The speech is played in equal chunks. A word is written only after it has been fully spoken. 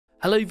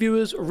Hello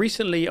viewers,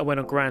 recently I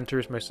went on Gran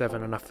Turismo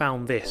 7 and I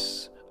found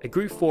this, a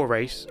Group 4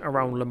 race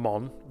around Le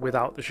Mans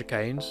without the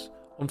chicanes.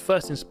 On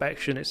first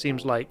inspection it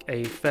seems like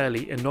a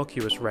fairly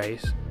innocuous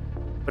race,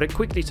 but it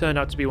quickly turned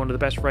out to be one of the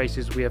best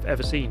races we have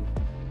ever seen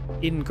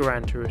in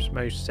Gran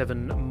Turismo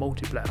 7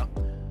 multiplayer.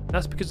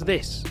 That's because of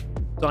this,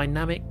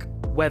 dynamic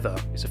weather.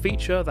 It's a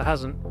feature that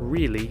hasn't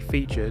really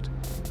featured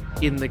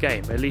in the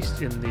game, at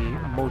least in the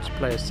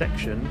multiplayer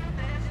section.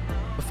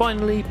 But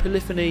finally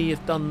Polyphony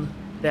have done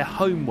their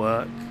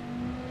homework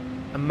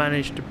and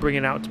managed to bring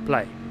it out to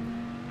play,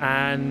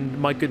 and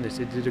my goodness,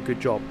 it did a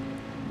good job.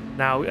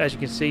 Now as you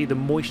can see, the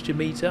moisture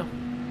meter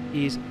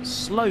is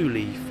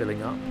slowly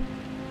filling up,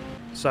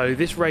 so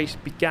this race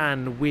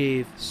began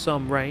with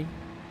some rain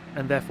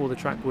and therefore the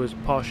track was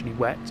partially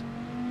wet.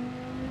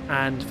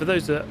 And for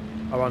those that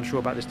are unsure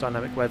about this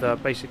dynamic weather,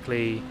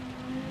 basically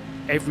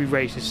every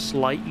race is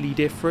slightly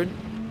different,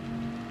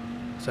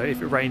 so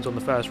if it rains on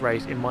the first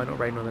race it might not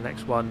rain on the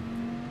next one.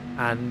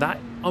 And that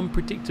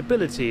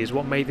unpredictability is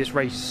what made this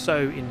race so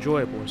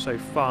enjoyable and so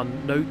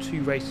fun. No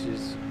two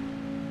races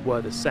were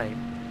the same.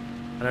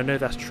 And I know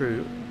that's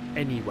true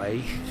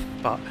anyway,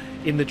 but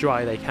in the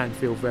dry they can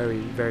feel very,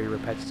 very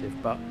repetitive.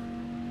 But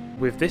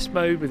with this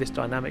mode, with this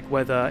dynamic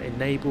weather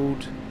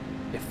enabled,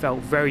 it felt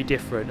very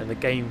different and the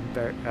game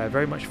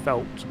very much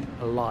felt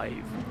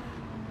alive.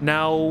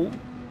 Now,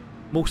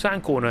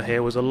 Mulsanne Corner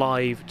here was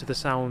alive to the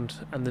sound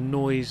and the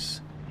noise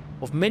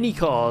of many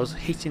cars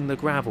hitting the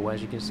gravel,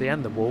 as you can see,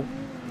 and the wall,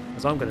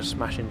 as I'm going to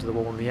smash into the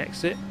wall on the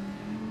exit.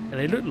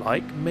 And it looked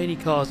like many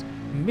cars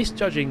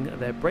misjudging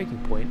their braking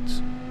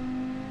points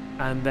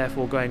and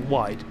therefore going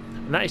wide.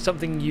 And that is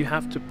something you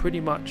have to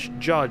pretty much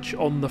judge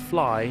on the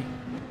fly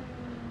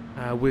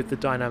with the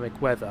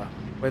dynamic weather,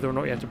 whether or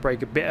not you have to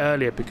brake a bit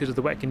earlier because of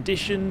the wet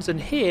conditions. And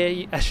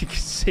here, as you can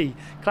see,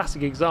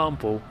 classic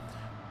example,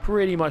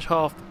 pretty much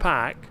half the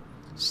pack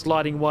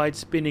sliding wide,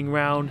 spinning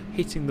round,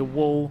 hitting the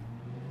wall.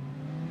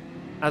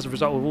 As a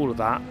result of all of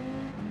that,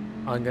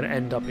 I'm going to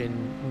end up in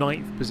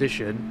 9th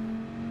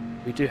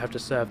position. We do have to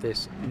serve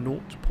this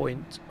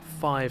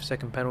 0.5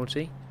 second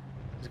penalty.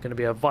 There's going to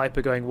be a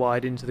Viper going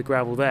wide into the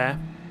gravel there.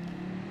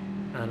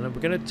 And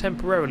we're going to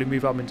temporarily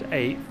move up into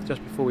 8th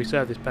just before we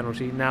serve this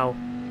penalty. Now,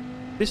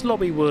 this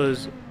lobby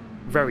was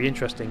very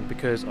interesting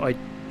because I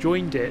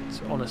joined it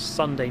on a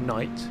Sunday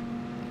night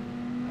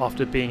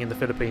after being in the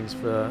Philippines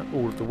for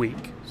all of the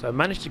week. So I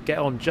managed to get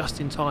on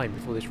just in time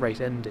before this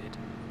race ended.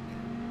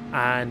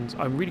 And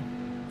I'm really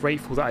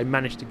grateful that I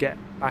managed to get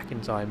back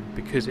in time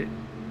because it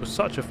was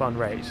such a fun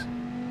race.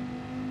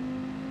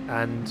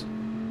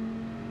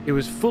 And it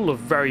was full of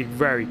very,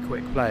 very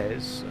quick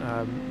players.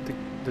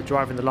 The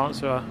driver in the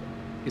Lancer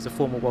is a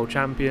former world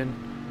champion.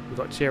 We've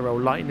got Tyrrell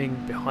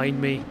Lightning behind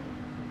me,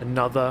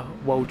 another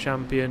world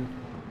champion.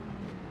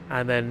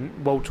 And then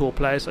World Tour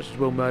players such as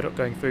Will Murdoch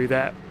going through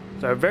there.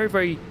 So a very,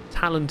 very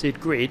talented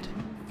grid.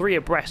 3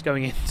 abreast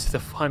going into the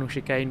final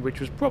chicane, which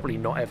was probably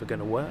not ever going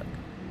to work.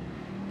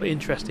 But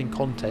interesting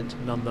content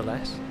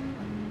nonetheless.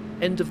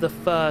 End of the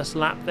first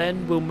lap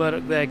then. Will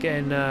Murdoch there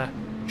getting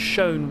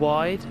shown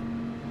wide.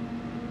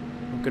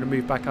 I'm going to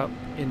move back up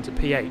into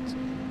P8.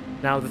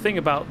 Now the thing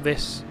about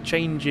this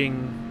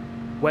changing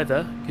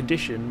weather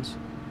conditions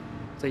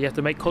is that you have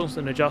to make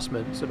constant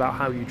adjustments about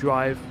how you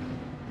drive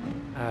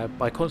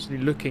by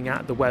constantly looking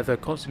at the weather,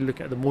 constantly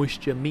looking at the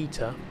moisture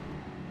meter,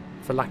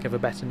 for lack of a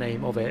better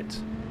name of it,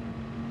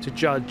 to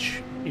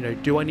judge, you know,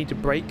 do I need to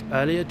brake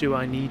earlier? Do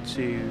I need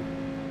to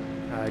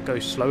go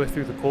slower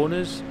through the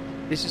corners?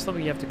 This is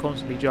something you have to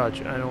constantly judge,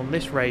 and on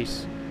this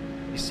race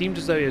it seemed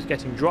as though it was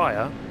getting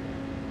drier,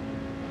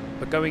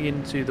 but going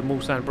into the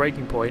Mulsanne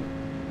braking point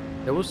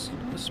there was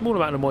a small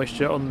amount of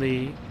moisture on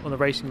the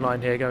racing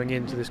line here going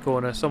into this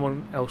corner.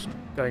 Someone else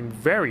going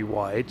very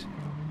wide,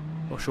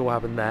 not sure what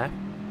happened there.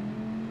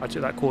 I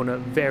took that corner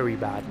very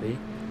badly.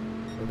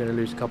 I'm going to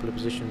lose a couple of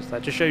positions.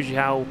 That just shows you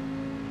how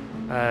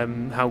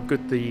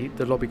good the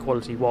lobby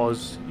quality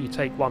was. You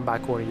take one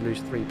bad corner, you lose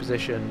 3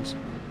 positions.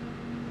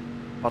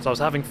 But I was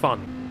having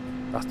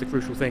fun. That's the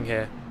crucial thing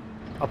here.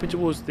 Up in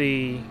towards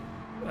the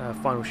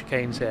final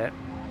chicanes here,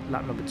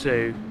 lap number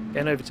 2,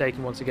 getting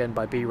overtaken once again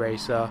by B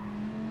Racer,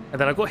 and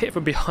then I got hit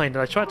from behind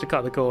and I tried to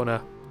cut the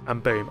corner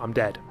and boom, I'm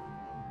dead.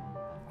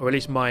 Or at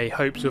least my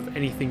hopes of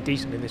anything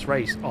decent in this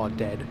race are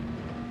dead.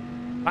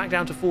 Back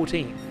down to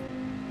 14th,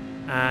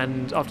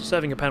 and after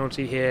serving a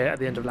penalty here at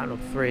the end of lap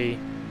number 3,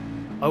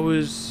 I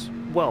was,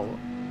 well,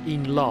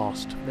 in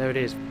last. There it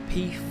is,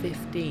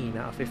 P15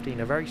 out of 15.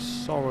 A very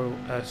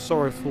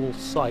sorrowful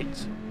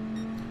sight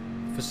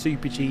for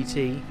Super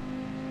GT.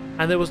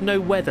 And there was no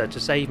weather to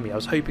save me. I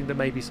was hoping that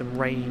maybe some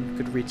rain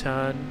could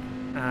return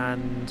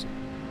and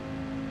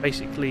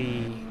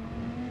basically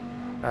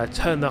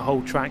turn the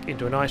whole track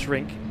into an ice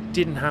rink.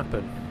 Didn't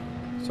happen.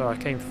 So I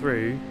came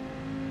through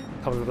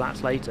a couple of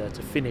laps later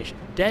to finish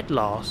dead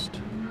last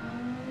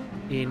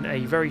in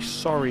a very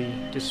sorry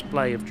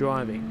display of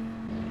driving.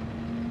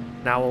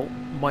 Now,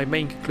 my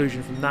main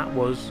conclusion from that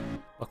was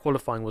my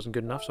qualifying wasn't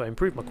good enough, so I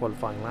improved my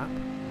qualifying lap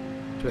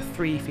to a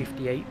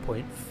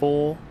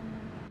 3:58.4,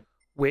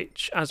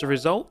 which as a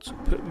result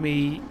put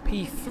me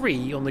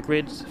P3 on the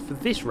grid for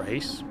this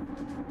race,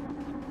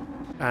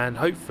 and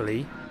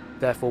hopefully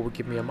therefore would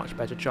give me a much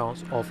better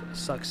chance of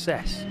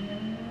success.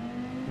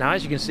 Now,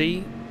 as you can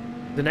see,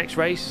 the next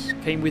race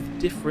came with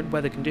different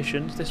weather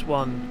conditions. This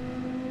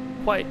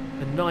one, quite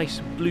a nice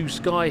blue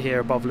sky here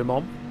above Le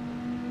Mans.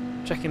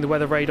 Checking the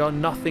weather radar,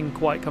 nothing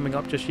quite coming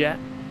up just yet,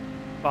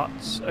 but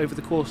over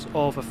the course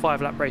of a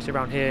 5-lap race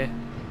around here,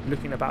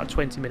 looking at about a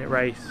 20-minute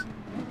race,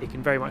 it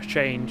can very much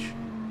change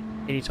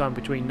any time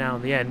between now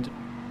and the end,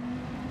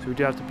 so we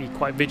do have to be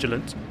quite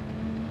vigilant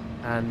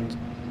and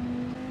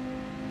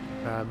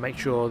make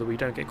sure that we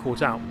don't get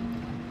caught out.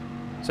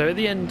 So at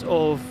the end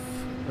of,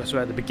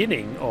 at the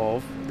beginning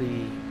of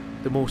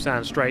the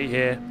Mulsanne straight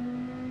here,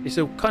 it's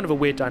a kind of a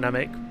weird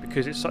dynamic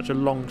because it's such a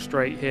long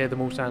straight here, the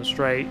Mulsanne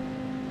straight.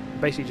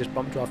 Basically just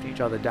bump draft each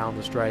other down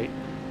the straight,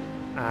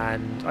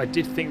 and I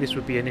did think this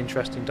would be an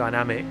interesting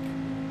dynamic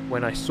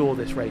when I saw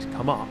this race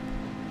come up.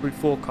 Route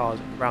 4 cars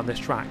around this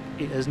track,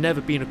 it has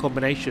never been a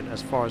combination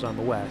as far as I'm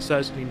aware,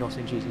 certainly not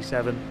in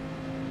GT7,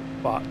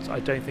 but I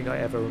don't think I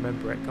ever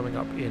remember it coming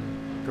up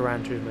in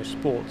Gran Turismo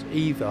Sports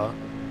either.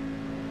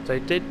 So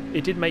it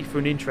did make for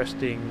an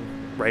interesting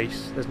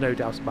race, there's no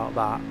doubt about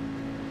that,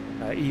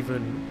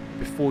 even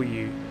before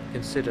you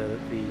consider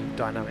the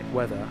dynamic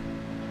weather.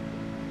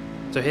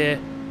 So here,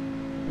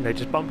 you know,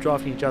 just bump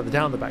drafting each other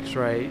down the back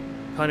straight,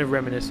 kind of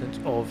reminiscent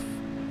of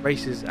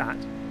races at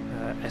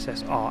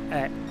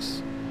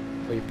SSRX,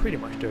 where you're pretty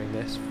much doing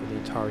this for the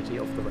entirety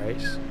of the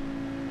race.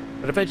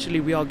 But eventually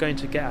we are going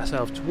to get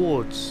ourselves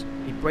towards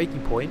a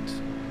braking point,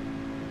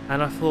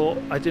 and I thought,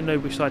 I didn't know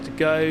which side to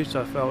go,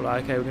 so I felt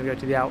like, okay, we're going to go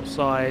to the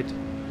outside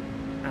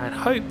and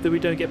hope that we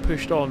don't get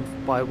pushed on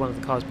by one of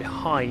the cars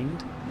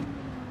behind.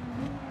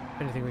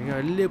 If anything, we can go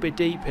a little bit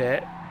deep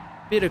here.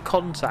 Bit of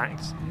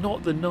contact,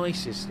 not the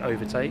nicest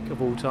overtake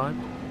of all time,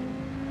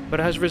 but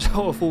as a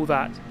result of all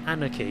that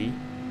anarchy,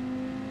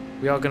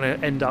 we are going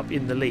to end up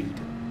in the lead.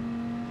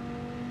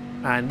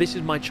 And this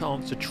is my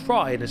chance to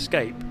try and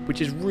escape, which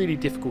is really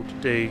difficult to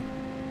do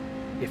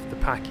if the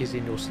pack is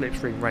in your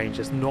slipstream range.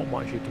 There's not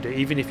much you can do.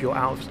 Even if you're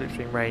out of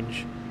slipstream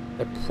range,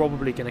 they're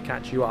probably going to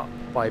catch you up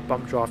by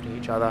bump drafting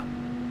each other.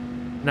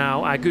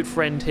 Now, our good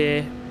friend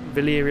here,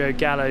 Valerio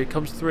Gallo,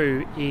 comes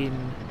through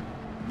in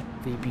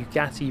the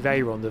Bugatti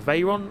Veyron. The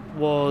Veyron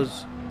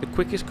was the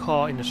quickest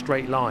car in a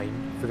straight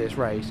line for this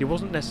race. It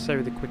wasn't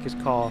necessarily the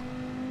quickest car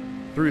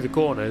through the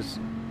corners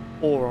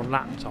or on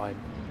lap time,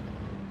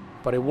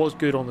 but it was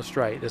good on the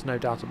straight, there's no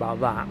doubt about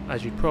that,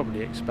 as you'd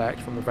probably expect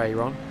from the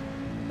Veyron.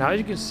 Now, as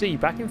you can see,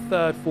 back in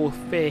 3rd,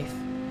 4th,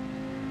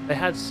 5th, they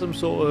had some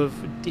sort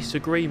of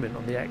disagreement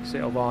on the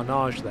exit of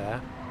Arnage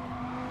there,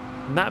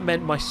 and that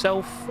meant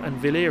myself and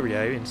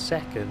Valerio in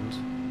 2nd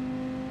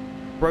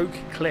broke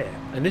clear,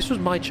 and this was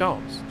my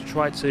chance to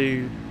try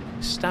to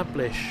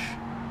establish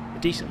a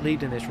decent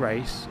lead in this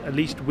race, at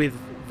least with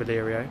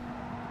Valerio,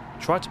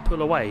 try to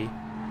pull away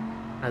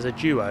as a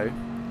duo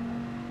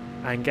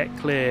and get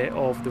clear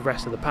of the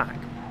rest of the pack.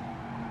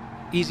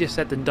 Easier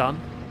said than done,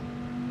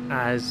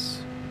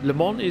 as Le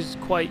Mans is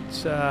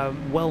quite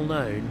well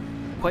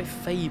known, quite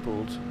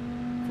fabled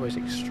for its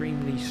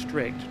extremely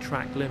strict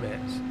track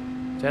limits,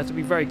 so you have to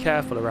be very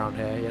careful around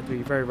here. You have to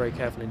be very, very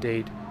careful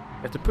indeed.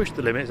 You have to push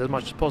the limits as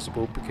much as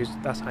possible because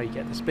that's how you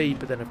get the speed,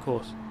 but then of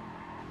course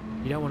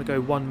you don't want to go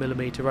 1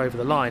 millimetre over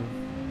the line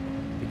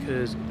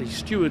because the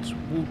stewards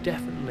will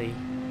definitely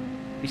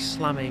be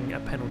slamming a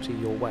penalty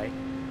your way.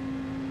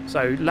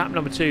 So lap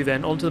number 2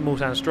 then, onto the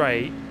Mulsanne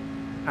straight,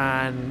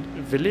 and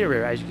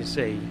Valerio, as you can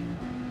see,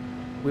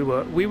 we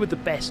were the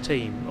best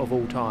team of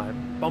all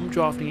time, bump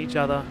drafting each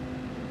other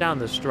down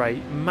the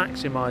straight,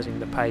 maximising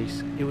the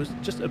pace. It was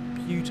just a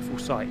beautiful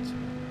sight.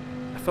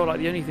 I felt like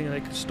the only thing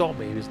that could stop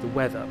me was the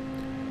weather,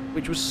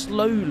 which was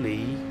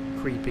slowly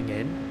creeping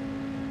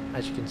in,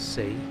 as you can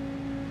see.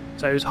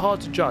 So it was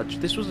hard to judge.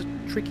 This was a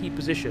tricky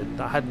position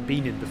that I hadn't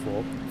been in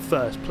before,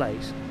 1st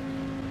place.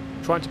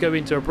 Trying to go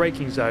into a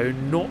braking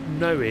zone, not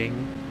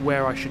knowing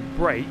where I should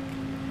brake.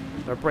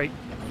 So I brake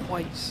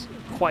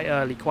quite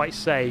early, quite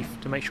safe,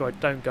 to make sure I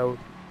don't go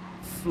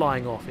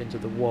flying off into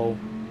the wall.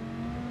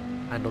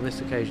 And on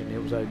this occasion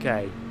it was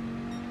okay.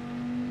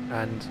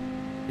 And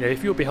you know,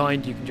 if you're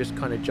behind, you can just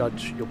kind of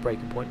judge your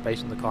braking point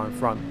based on the car in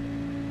front.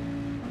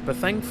 But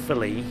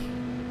thankfully,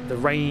 the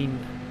rain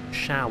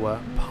shower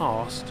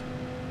passed,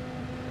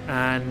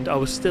 and I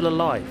was still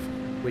alive,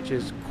 which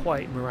is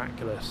quite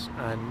miraculous.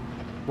 And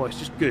well, it's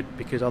just good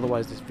because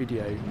otherwise this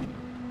video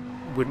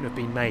wouldn't have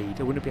been made.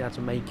 I wouldn't have been able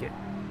to make it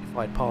if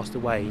I'd passed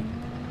away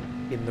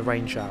in the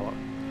rain shower.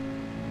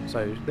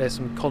 So there's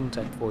some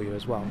content for you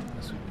as well.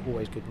 That's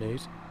always good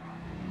news.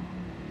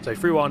 So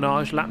through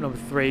Arnage, lap number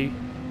 3.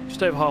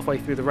 Just over halfway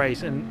through the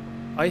race, and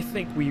I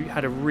think we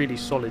had a really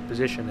solid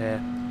position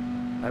here.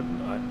 I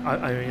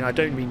mean, I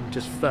don't mean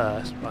just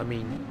first, but I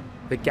mean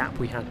the gap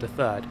we had to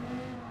 3rd.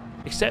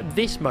 Except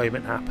this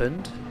moment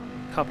happened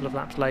a couple of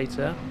laps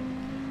later,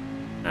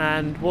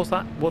 and what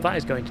that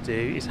is going to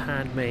do is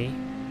hand me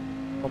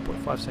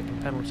 1.5 second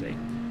penalty.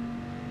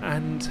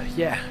 And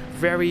yeah,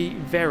 very,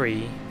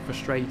 very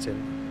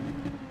frustrating.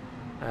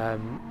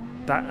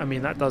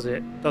 That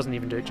doesn't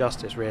even do it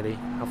justice, really,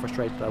 how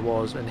frustrated I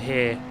was. And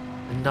here,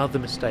 another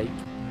mistake,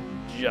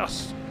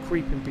 just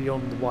creeping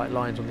beyond the white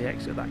lines on the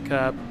exit of that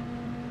curb.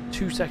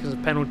 2 seconds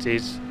of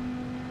penalties,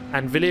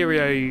 and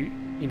Valerio,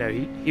 you know,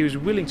 he was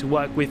willing to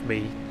work with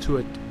me to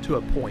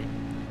a point,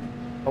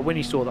 but when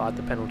he saw that I had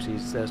the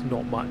penalties, there's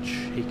not much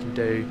he can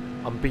do.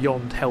 I'm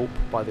beyond help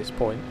by this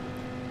point,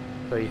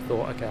 so he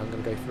thought, okay, I'm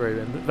going to go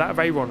through. And that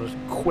Veyron was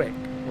quick.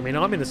 I mean,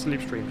 I'm in the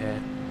slipstream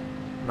here,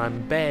 and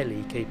I'm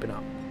barely keeping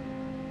up.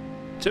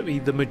 It took me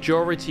the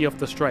majority of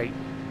the straight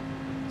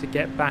to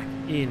get back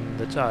in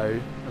the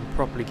toe and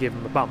properly give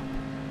him a bump.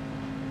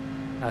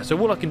 So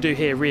all I can do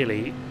here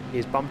really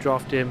is bump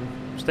draft him,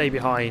 stay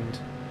behind,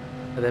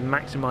 and then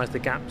maximise the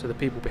gap to the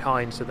people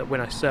behind, so that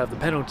when I serve the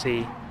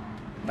penalty,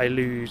 I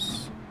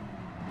lose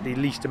the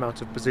least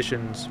amount of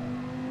positions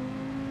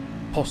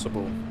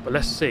possible. But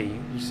let's see.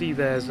 You see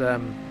there's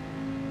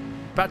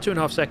about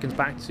 2.5 seconds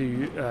back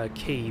to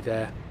Key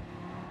there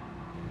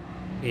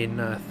in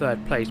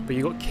 3rd place, but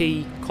you've got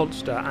Key,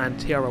 Consta and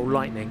TRL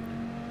Lightning.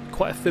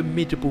 Quite a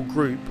formidable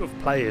group of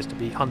players to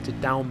be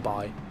hunted down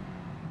by.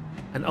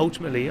 And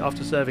ultimately,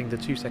 after serving the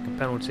 2-second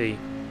penalty,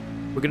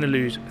 we're going to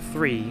lose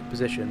 3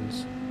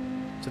 positions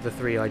to the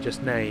 3 I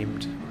just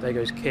named. There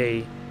goes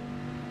Key,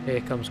 here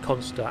comes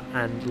Consta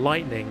and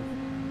Lightning,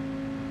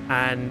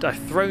 and I've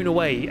thrown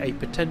away a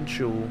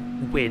potential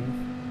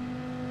win.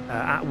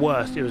 At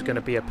worst, it was going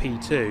to be a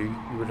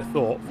P2, you would have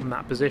thought, from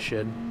that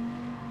position.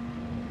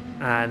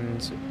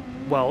 And,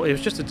 well, it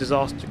was just a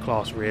disaster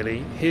class, really.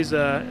 Here's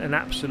a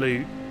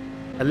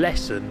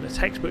lesson, a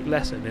textbook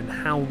lesson in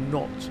how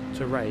not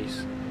to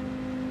race.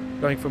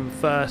 Going from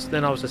 1st,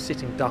 then I was a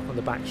sitting duck on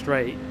the back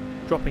straight,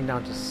 dropping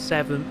down to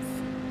 7th.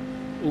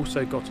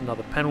 Also got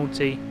another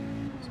penalty,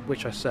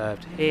 which I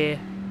served here,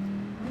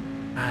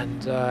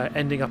 and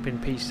ending up in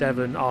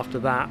P7 after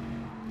that.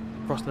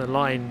 Crossing the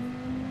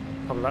line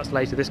a couple of laps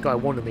later, this guy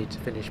wanted me to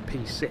finish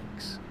P6,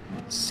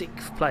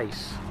 6th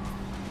place.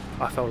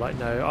 I felt like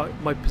no,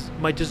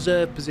 my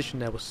deserved position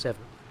there was 7th.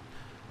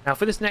 Now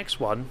for this next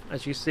one,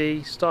 as you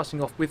see,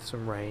 starting off with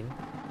some rain,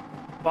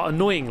 but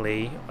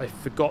annoyingly I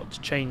forgot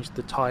to change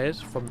the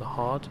tyres from the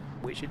hard,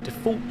 which it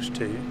defaults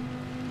to,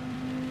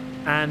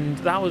 and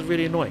that was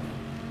really annoying.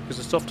 Because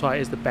the soft tyre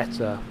is the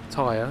better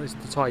tyre. It's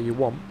the tyre you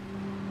want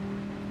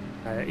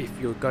if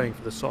you're going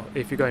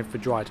for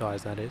dry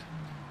tyres, that is.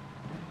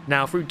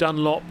 Now through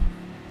Dunlop,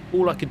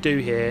 all I could do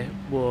here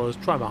was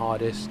try my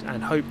hardest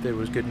and hope that it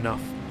was good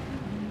enough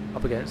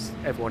up against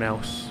everyone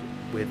else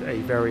with a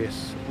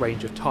various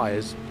range of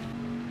tyres.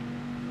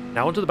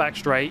 Now onto the back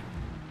straight.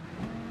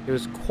 It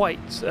was quite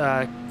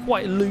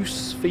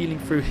loose feeling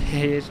through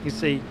here. As you can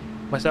see,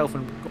 myself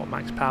and got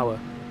max power,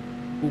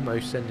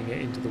 almost sending it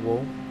into the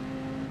wall.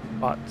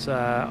 But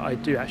I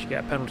do actually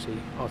get a penalty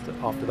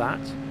after that.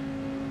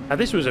 Now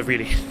this was a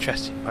really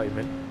interesting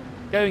moment.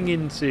 Going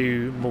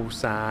into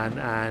Mulsanne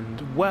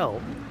and, well,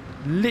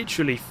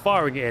 literally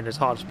firing it in as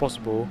hard as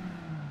possible,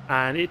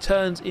 and it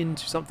turns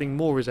into something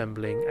more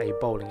resembling a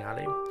bowling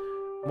alley.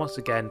 Once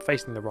again,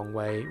 facing the wrong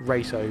way,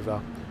 race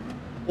over.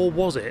 Or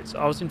was it?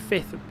 I was in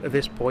 5th at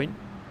this point,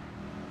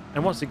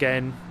 and once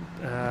again,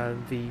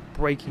 the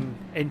braking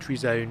entry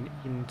zone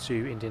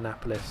into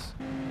Indianapolis,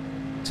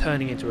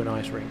 turning into an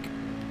ice rink.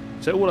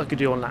 So all I could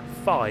do on lap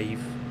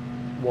 5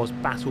 was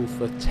battle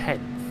for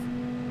 10th.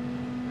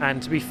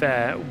 And to be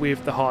fair,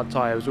 with the hard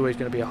tyre, it was always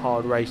going to be a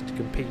hard race to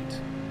compete.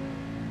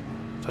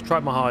 So I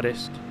tried my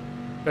hardest,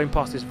 going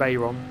past this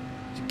Veyron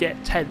to get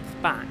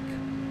 10th back.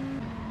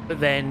 But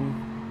then,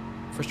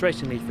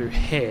 frustratingly through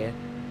here,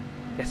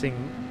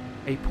 getting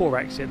a poor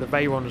exit, the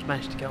Veyron has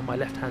managed to get on my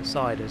left-hand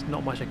side. There's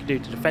not much I can do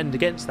to defend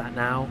against that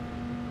now.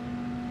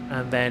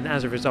 And then,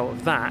 as a result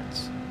of that,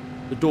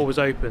 the door was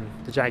open,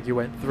 the Jaguar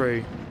went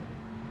through,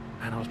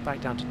 and I was back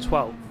down to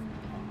 12th.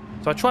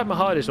 So I tried my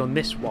hardest on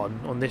this one,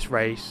 on this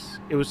race.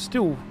 It was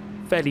still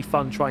fairly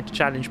fun trying to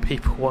challenge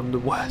people on the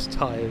worst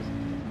tyres,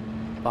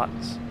 but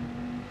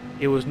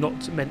it was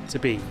not meant to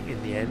be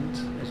in the end,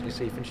 as you can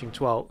see, finishing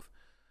 12th.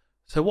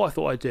 So what I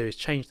thought I'd do is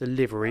change the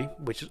livery,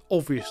 which is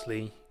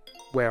obviously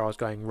where I was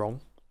going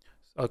wrong.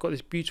 So I got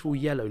this beautiful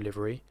yellow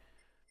livery,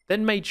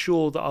 then made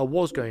sure that I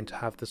was going to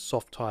have the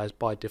soft tyres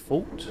by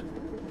default.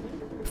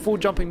 Before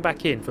jumping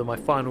back in for my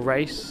final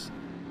race,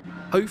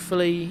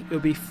 hopefully it'll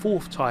be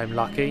 4th time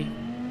lucky,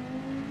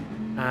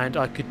 and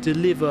I could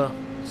deliver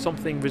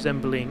something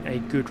resembling a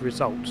good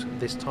result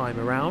this time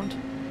around.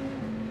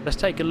 Let's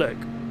take a look.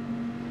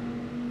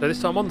 So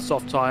this time on the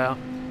soft tyre,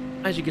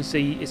 as you can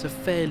see, it's a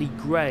fairly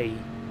grey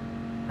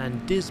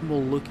and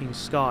dismal looking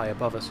sky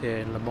above us here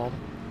in Le Mans.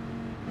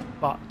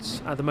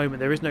 But at the moment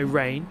there is no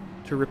rain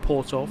to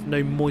report of,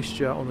 no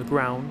moisture on the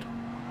ground,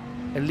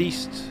 at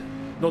least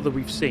not that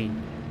we've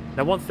seen.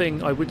 Now one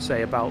thing I would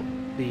say about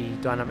the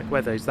dynamic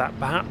weather is that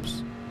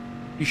perhaps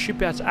you should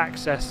be able to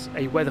access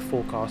a weather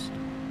forecast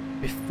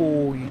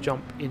before you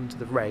jump into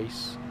the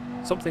race,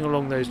 something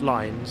along those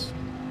lines,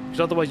 because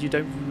otherwise you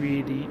don't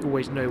really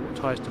always know what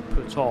tyres to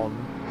put on.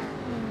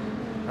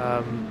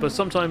 But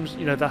sometimes,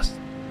 you know, that's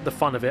the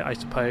fun of it, I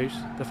suppose.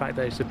 The fact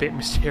that it's a bit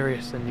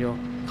mysterious and you're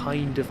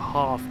kind of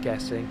half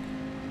guessing.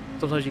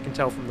 Sometimes you can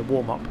tell from the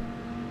warm-up,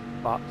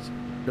 but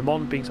Le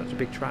Mans being such a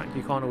big track,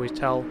 you can't always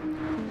tell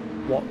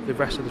what the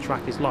rest of the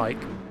track is like.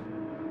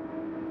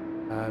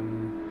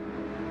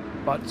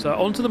 But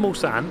onto the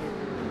Mulsanne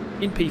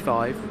in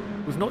P5.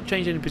 We've not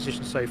changed any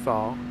positions so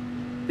far.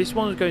 This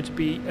one is going to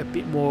be a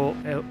bit more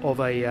of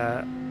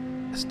a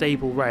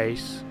stable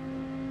race,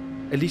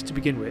 at least to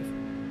begin with.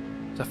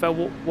 So I felt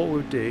what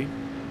we'll do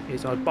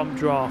is I'd bump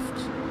draft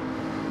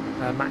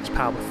Max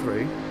Power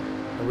through,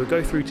 and we'll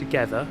go through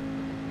together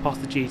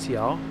past the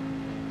GTR.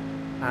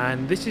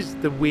 And this is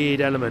the weird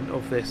element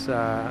of this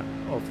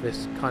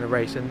kind of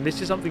race, and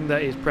this is something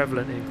that is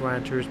prevalent in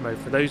Gran Turismo.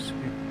 For those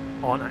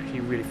who aren't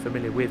actually really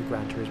familiar with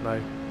Gran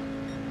Turismo,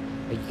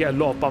 you get a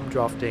lot of bump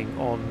drafting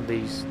on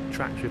these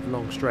tracks with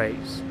long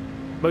straights,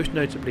 most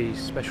notably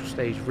Special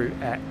Stage Route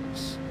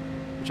X,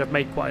 which I've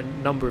made quite a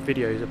number of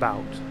videos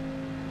about.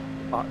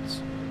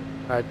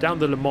 But down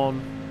the Le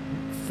Mans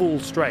full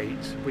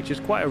straight, which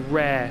is quite a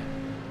rare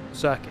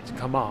circuit to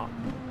come up,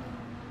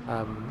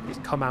 it's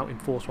come out in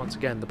force once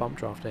again, the bump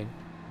drafting.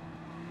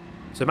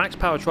 So Max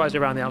Power tries it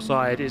around the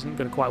outside, isn't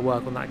going to quite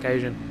work on that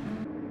occasion,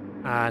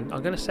 and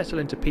I'm going to settle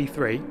into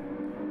P3.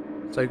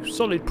 So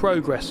solid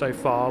progress so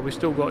far. We've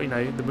still got, you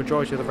know, the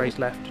majority of the race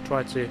left to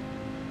try to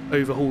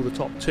overhaul the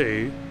top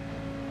two.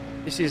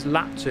 This is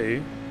lap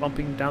 2,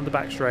 bumping down the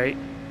back straight,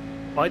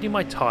 biding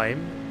my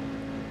time.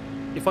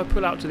 If I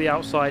pull out to the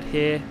outside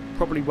here,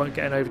 probably won't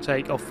get an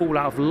overtake. I'll fall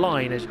out of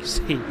line, as you can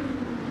see.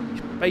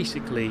 It's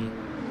basically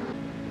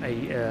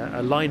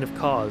a line of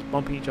cars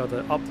bumping each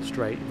other up the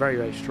straight. Very,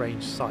 very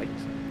strange sight.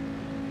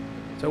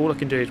 So all I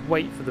can do is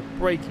wait for the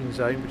braking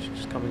zone, which is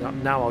just coming up.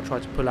 Now I'll try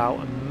to pull out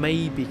and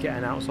maybe get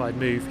an outside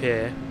move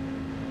here.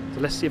 So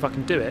let's see if I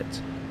can do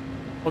it.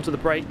 Onto the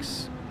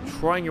brakes,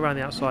 trying around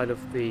the outside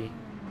of the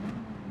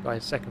guy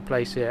in second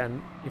place here.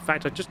 And in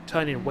fact, I just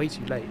turned in way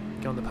too late.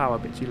 Get on the power a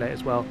bit too late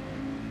as well.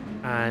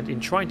 And in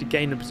trying to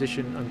gain a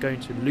position, I'm going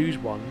to lose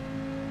one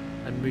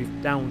and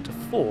move down to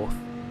 4th.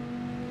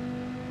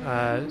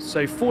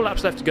 So 4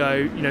 laps left to go.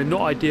 You know,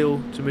 not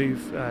ideal to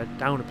move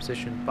down a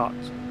position, but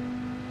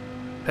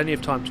plenty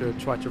of time to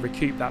try to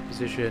recoup that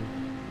position,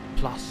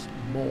 plus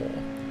more.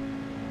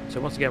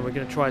 So once again, we're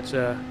going to try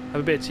to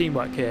have a bit of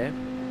teamwork here.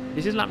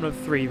 This is lap number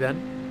 3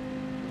 then,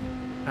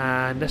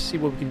 and let's see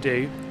what we can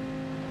do.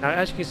 Now,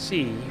 as you can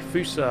see,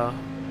 Fusa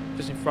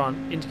just in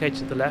front indicated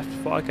to the left.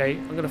 Thought, okay,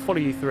 I'm going to follow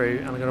you through,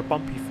 and I'm going to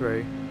bump you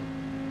through,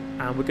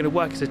 and we're going to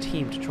work as a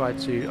team to try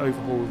to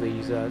overhaul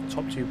these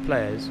top 2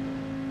 players.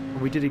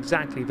 And we did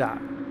exactly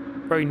that.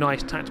 Very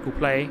nice tactical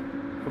play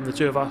from the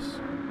two of us,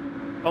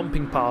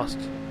 bumping past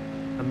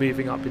and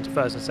moving up into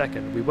 1st and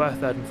 2nd. We were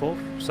 3rd and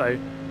 4th, so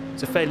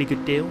it's a fairly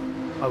good deal,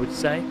 I would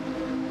say,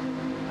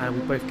 and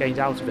we both gained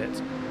out of it.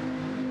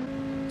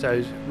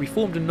 So we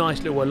formed a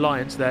nice little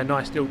alliance there,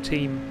 nice little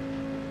team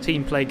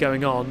play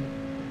going on.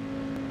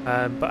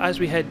 But as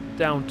we head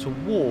down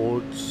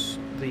towards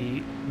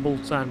the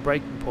Mulsanne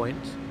breaking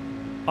point,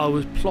 I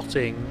was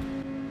plotting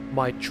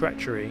my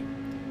treachery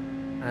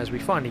as we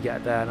finally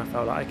get there, and I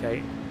felt like,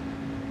 okay,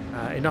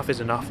 enough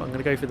is enough. I'm going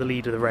to go for the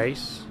lead of the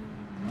race,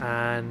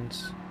 and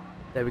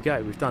there we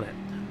go, we've done it.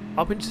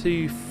 Up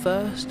into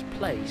 1st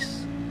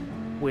place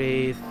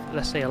with,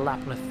 let's say, a lap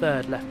and a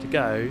third left to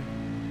go.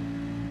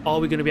 Are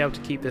we going to be able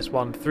to keep this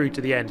one through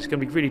to the end? It's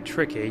going to be really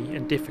tricky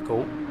and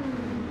difficult.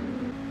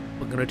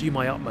 I'm going to do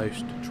my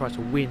utmost to try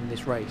to win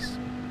this race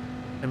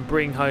and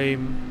bring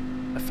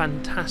home a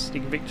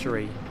fantastic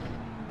victory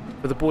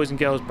for the boys and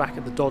girls back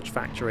at the Dodge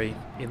factory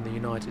in the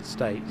United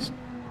States.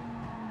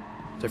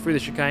 So through the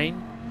chicane,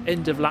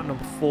 end of lap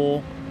number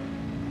 4,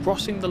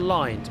 crossing the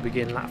line to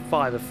begin lap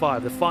 5 of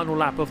 5, the final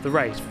lap of the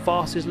race.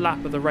 Fastest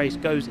lap of the race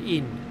goes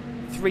in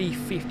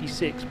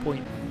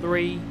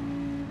 3:56.3,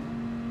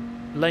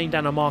 laying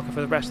down a marker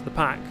for the rest of the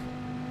pack.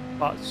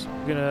 But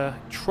we're going to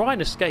try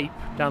and escape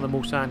down the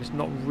Mulsanne. It's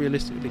not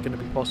realistically going to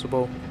be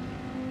possible,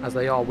 as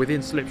they are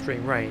within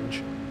slipstream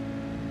range.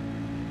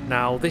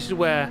 Now, this is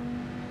where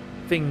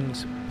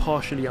things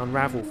partially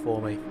unravel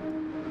for me.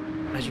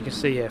 As you can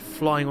see here,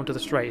 flying onto the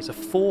straight. It's a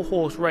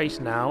 4-horse race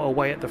now,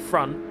 away at the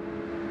front.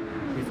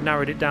 We've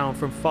narrowed it down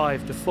from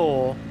 5 to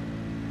 4.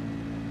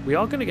 We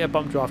are going to get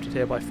bump drafted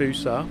here by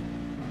Fusa.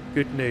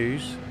 Good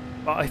news.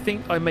 But I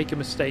think I make a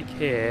mistake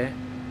here,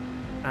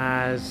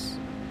 as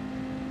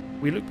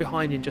we look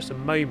behind in just a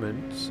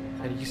moment,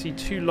 and you can see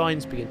 2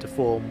 lines begin to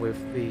form with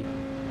the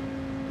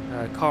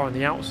car on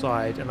the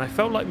outside, and I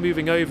felt like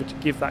moving over to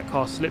give that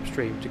car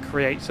slipstream to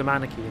create some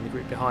anarchy in the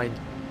group behind.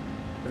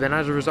 But then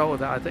as a result of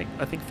that,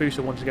 I think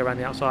Fusa wanted to go around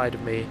the outside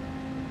of me,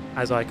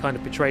 as I kind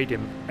of betrayed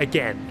him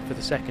again for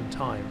the 2nd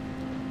time.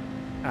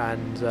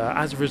 And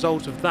as a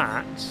result of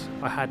that,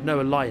 I had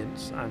no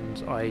alliance,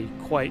 and I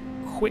quite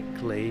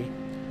quickly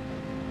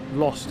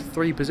lost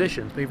 3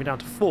 positions, moving down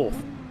to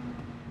 4th.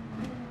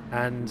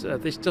 And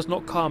this does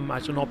not come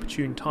at an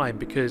opportune time,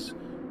 because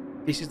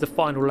this is the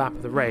final lap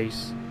of the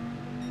race,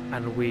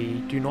 and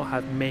we do not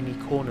have many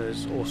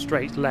corners or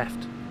straights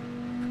left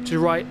to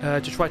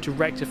try to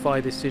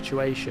rectify this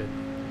situation.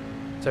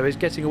 So he's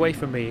getting away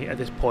from me at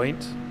this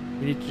point.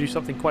 We need to do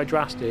something quite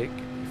drastic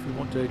if we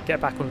want to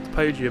get back onto the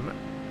podium,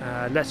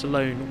 let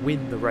alone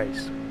win the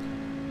race.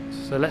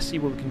 So let's see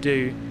what we can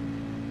do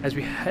as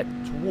we head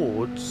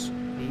towards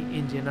the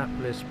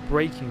Indianapolis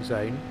braking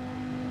zone.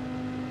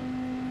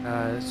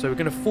 So we're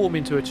going to form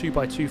into a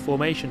 2x2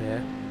 formation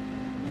here.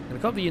 I'm going to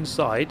come the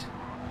inside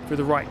through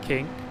the right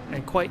kink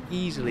and quite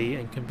easily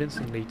and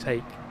convincingly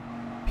take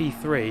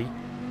P3.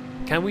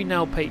 Can we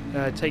now take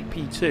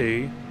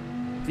P2,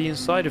 the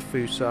inside of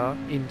Fusa,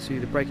 into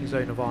the braking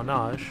zone of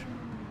Arnage,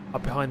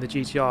 up behind the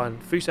GTR,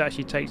 and Fusa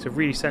actually takes a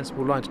really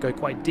sensible line to go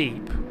quite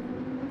deep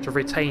to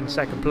retain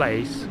second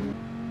place.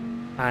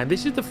 And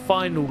this is the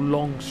final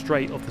long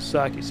straight of the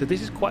circuit, so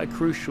this is quite a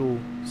crucial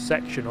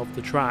section of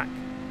the track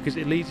because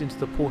it leads into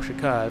the Porsche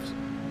curves,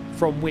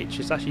 from which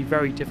it's actually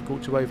very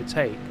difficult to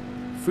overtake.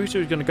 Fusa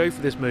is going to go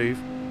for this move,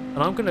 and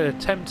I'm going to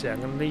attempt it. I'm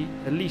going to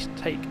at least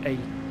take a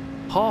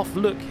half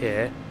look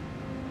here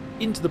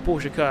into the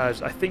Porsche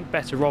curves. I think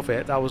better of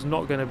it. That was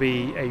not going to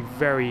be a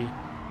very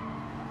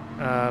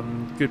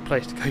good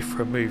place to go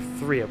for a move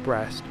 3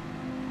 abreast.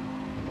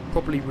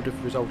 Probably would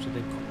have resulted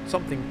in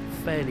something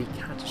fairly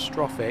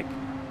catastrophic.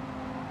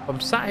 I'm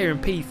sat here in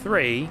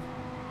P3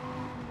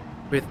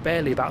 with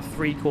barely about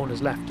 3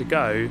 corners left to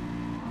go,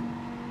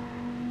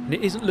 and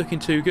it isn't looking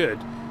too good.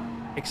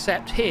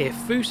 Except here,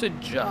 Fusa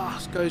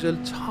just goes a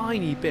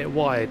tiny bit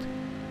wide.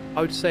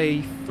 I would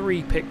say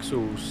 3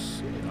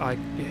 pixels,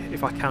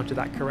 if I counted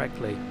that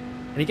correctly.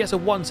 And he gets a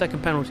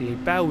 1-second penalty. He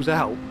bails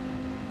out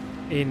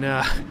in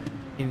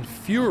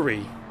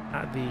fury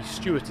at the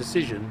steward's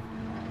decision.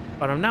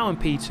 But I'm now in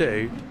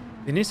P2.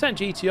 The Nissan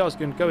GTR is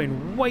going to go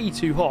in way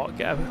too hot,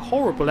 get a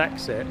horrible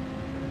exit.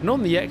 And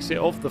on the exit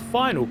of the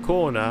final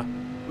corner,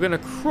 we're going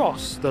to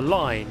cross the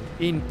line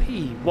in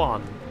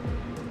P1.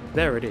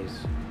 There it is.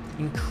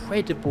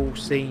 Incredible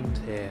scenes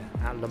here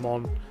at Le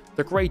Mans.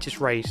 The greatest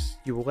race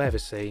you will ever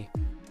see.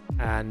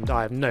 And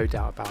I have no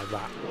doubt about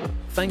that.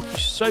 Thank you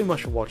so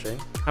much for watching.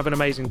 Have an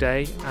amazing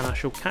day, and I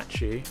shall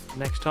catch you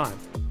next time.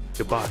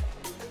 Goodbye.